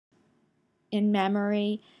in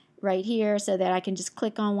memory right here so that I can just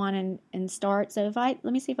click on one and start. So if let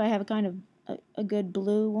me see if I have a kind of a good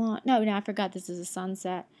blue one. No, I forgot this is a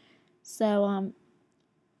sunset. So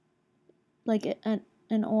like an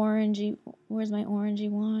orangey, where's my orangey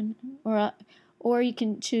one? Or you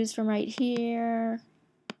can choose from right here.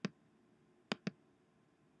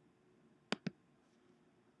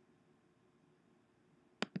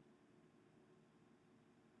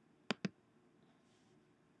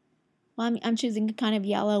 Well, I'm choosing a kind of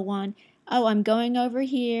yellow one. Oh, I'm going over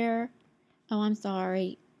here. Oh, I'm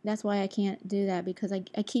sorry. That's why I can't do that, because I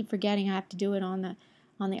keep forgetting I have to do it on the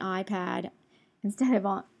iPad instead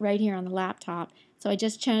of right here on the laptop. So I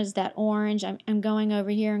just chose that orange. I'm going over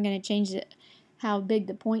here. I'm going to change it, how big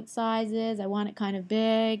the point size is. I want it kind of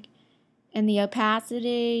big. And the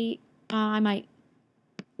opacity, I might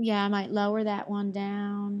lower that one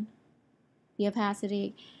down. The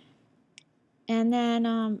opacity. And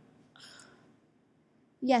then,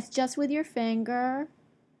 yes, just with your finger.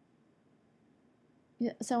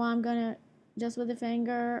 So I'm going to, just with the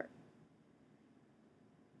finger,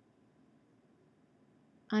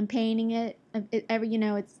 I'm painting it.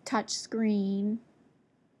 It's touch screen.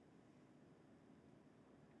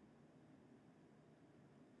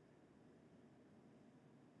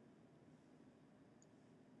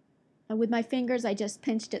 With my fingers, I just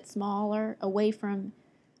pinched it smaller, away from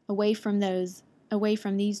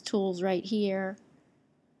these tools right here.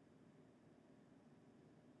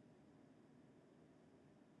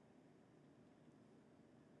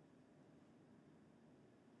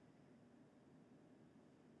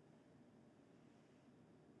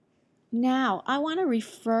 Now, I want to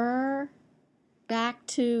refer back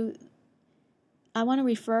to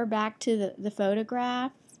the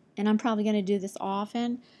photograph, and I'm probably going to do this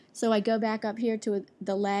often. So I go back up here to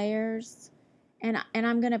the layers, and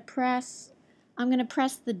I'm going to press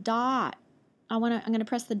the dot. I'm going to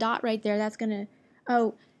press the dot right there. That's going to,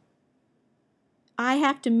 oh, I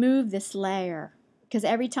have to move this layer, because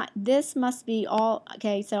every time, this must be all,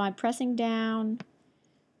 okay, so I'm pressing down.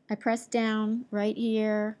 I press down right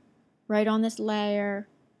here, right on this layer,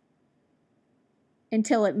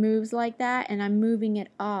 until it moves like that, and I'm moving it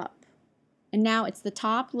up. And now it's the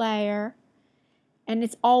top layer, and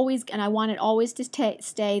I want it always to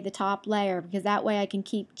stay the top layer, because that way I can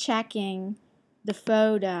keep checking the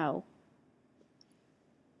photo.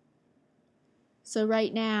 So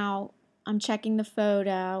right now I'm checking the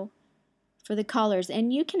photo for the colors,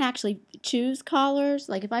 and you can actually choose colors.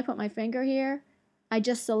 Like if I put my finger here, I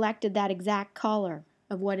just selected that exact color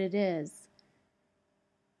of what it is.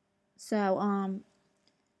 So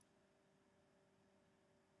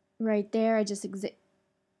right there I just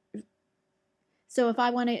so if I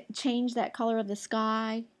want to change that color of the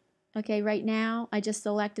sky, okay, right now I just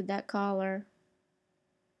selected that color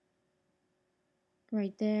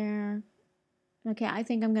right there. Okay, I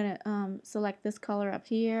think I'm going to select this color up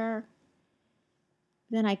here.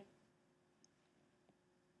 Then I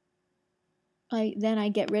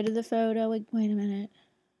get rid of the photo. Wait a minute.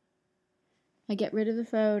 I get rid of the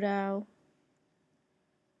photo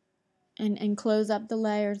and close up the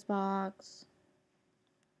layers box.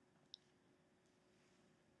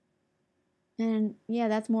 And yeah,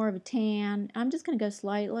 that's more of a tan. I'm just going to go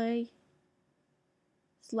slightly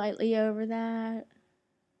over that.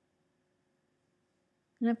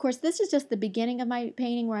 And of course, this is just the beginning of my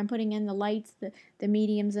painting, where I'm putting in the lights, the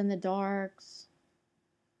mediums, and the darks.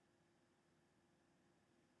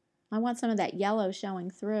 I want some of that yellow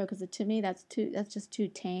showing through, because to me that's just too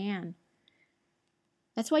tan.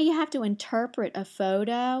 That's why you have to interpret a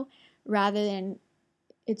photo, rather than,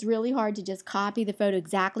 it's really hard to just copy the photo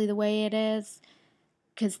exactly the way it is,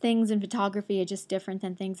 because things in photography are just different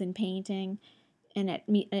than things in painting, and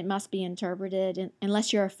it must be interpreted,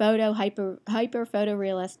 unless you're a hyper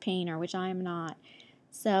photorealist painter, which I am not.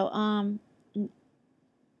 So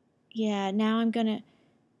yeah, now I'm gonna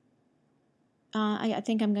I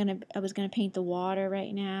think I was gonna paint the water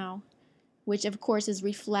right now, which of course is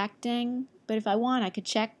reflecting, but if I want, I can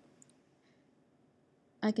check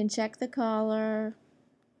the color,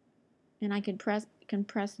 and I can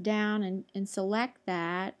press down and select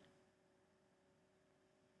that.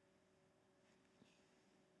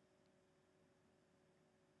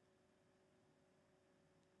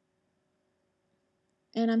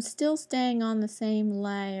 And I'm still staying on the same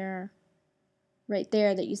layer right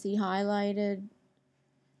there that you see highlighted,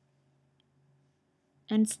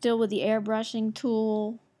 and still with the airbrushing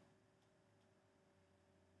tool.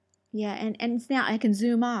 Yeah, and now I can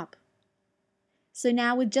zoom up. So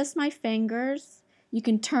now with just my fingers, you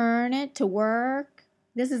can turn it to work,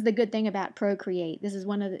 This is the good thing about Procreate. This is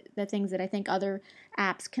one of the things that I think other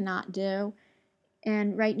apps cannot do.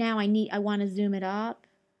 And right now I want to zoom it up.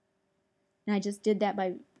 And I just did that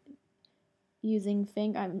by using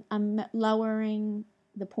finger. I'm lowering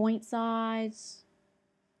the point size.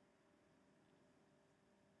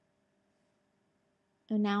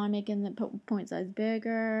 And now I'm making the point size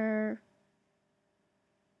bigger.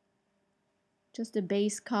 Just a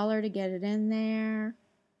base color to get it in there.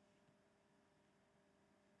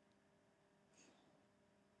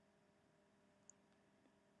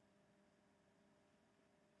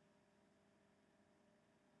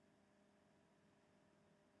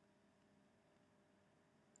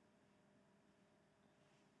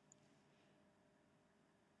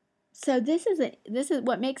 So this is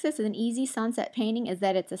what makes this an easy sunset painting is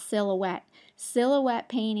that it's a silhouette. Silhouette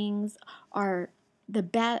paintings are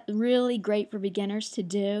really great for beginners to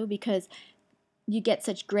do because you get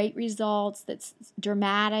such great results. That's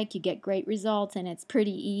dramatic. You get great results, and it's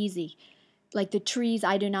pretty easy. Like the trees,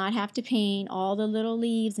 I do not have to paint all the little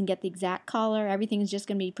leaves and get the exact color. Everything is just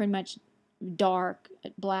going to be pretty much dark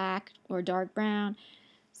black or dark brown.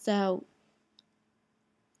 So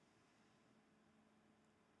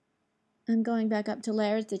I'm going back up to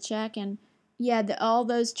layers to check, and yeah, all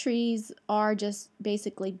those trees are just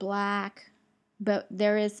basically black, but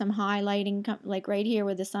there is some highlighting, like right here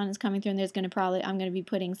where the sun is coming through, and I'm going to be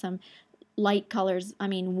putting some light colors,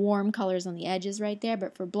 warm colors on the edges right there,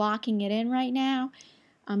 but for blocking it in right now,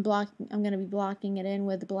 I'm going to be blocking it in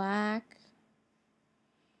with black.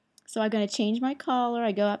 So I'm going to change my color.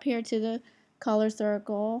 I go up here to the color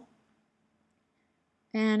circle,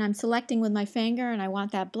 and I'm selecting with my finger, and I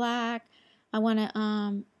want that black. I want to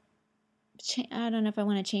I don't know if I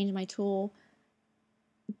want to change my tool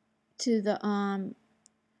to the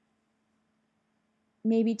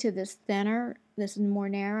maybe to this thinner, this more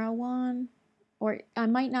narrow one, or I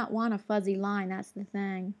might not want a fuzzy line. That's the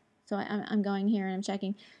thing. So I'm going here and I'm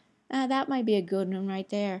checking. That might be a good one right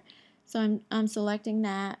there. So I'm selecting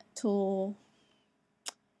that tool,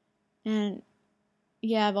 and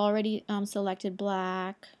yeah, I've already selected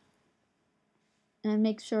black, and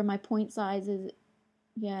make sure my point size is,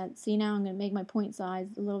 yeah. See, now I'm going to make my point size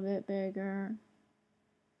a little bit bigger.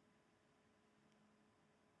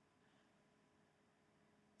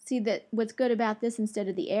 See that what's good about this instead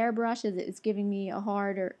of the airbrush is it's giving me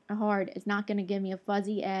it's not going to give me a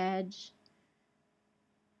fuzzy edge.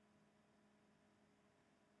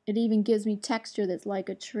 It even gives me texture that's like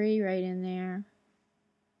a tree right in there.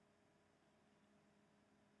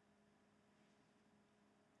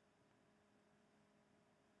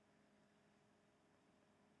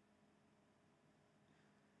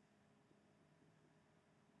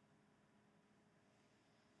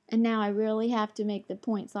 And now I really have to make the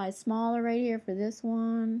point size smaller right here for this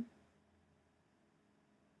one.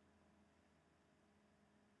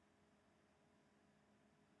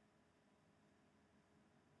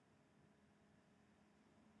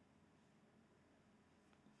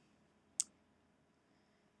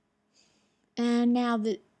 And now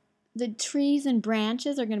the trees and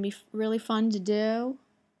branches are going to be really fun to do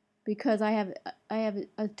because I have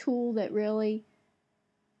a tool that really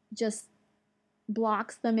just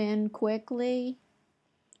blocks them in quickly.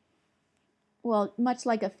 Well, much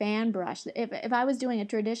like a fan brush. If I was doing a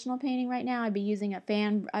traditional painting right now, I would be using a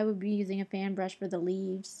fan brush for the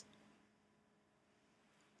leaves.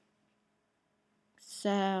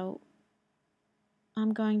 So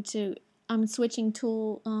I'm switching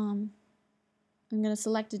tool. I'm going to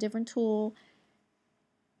select a different tool.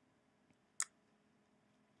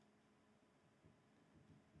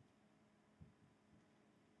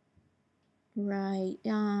 Right.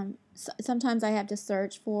 Sometimes I have to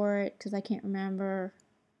search for it because I can't remember.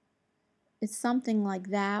 It's something like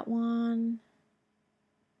that one.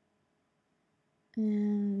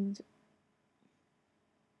 And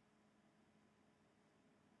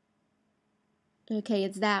okay,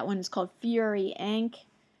 it's that one. It's called Fury Ink,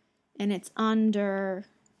 and it's under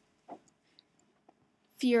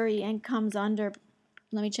Fury Ink comes under.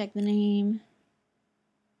 Let me check the name.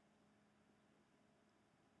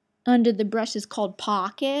 Under the brush is called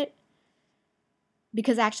Pocket,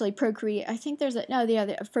 because actually Procreate, I think there's the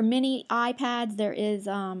other for mini iPads there is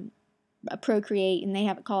a Procreate, and they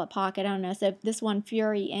have it call it Pocket. I don't know. So this one,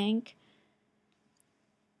 Fury Ink,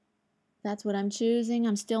 that's what I'm choosing.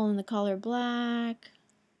 I'm still in the color black.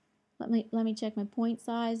 Let me check my point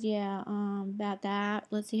size. Yeah, about that.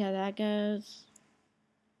 Let's see how that goes.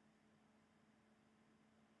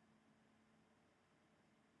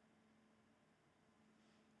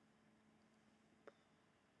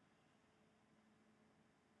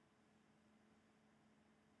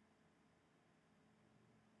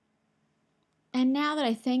 And now that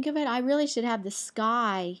I think of it, I really should have the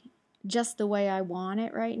sky just the way I want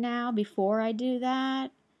it right now before I do that.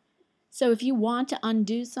 So if you want to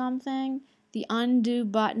undo something, the undo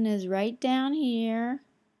button is right down here,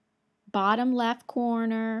 bottom left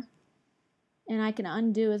corner, and I can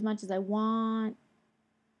undo as much as I want.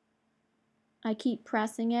 I keep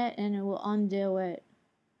pressing it and it will undo it.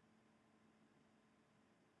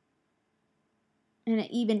 And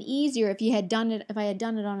even easier if I had done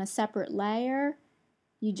it on a separate layer,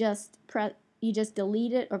 you just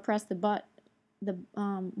delete it or press the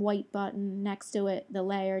white button next to it, the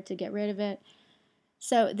layer, to get rid of it.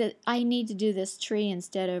 So I need to do this tree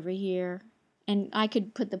instead over here, and I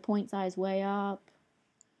could put the point size way up.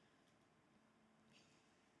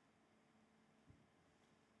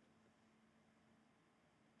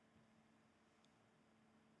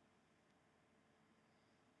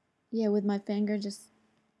 Yeah, with my finger, just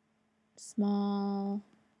small.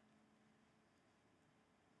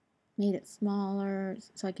 Made it smaller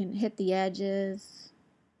so I can hit the edges.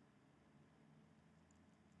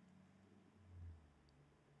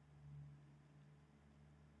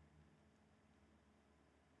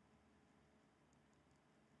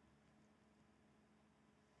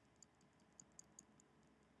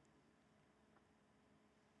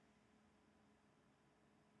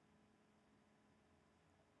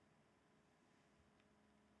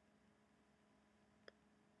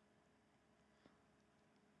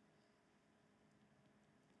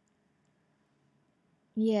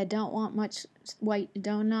 Yeah, do not want much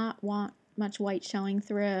white showing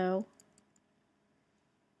through.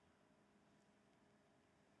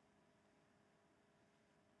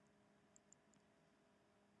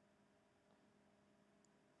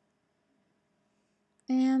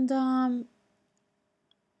 And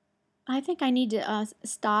I think I need to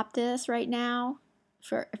stop this right now.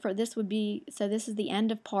 This would be, so this is the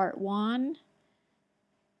end of part 1.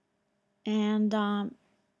 And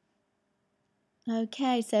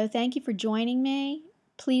okay, so thank you for joining me.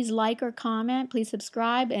 Please like or comment, please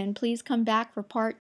subscribe, and please come back for part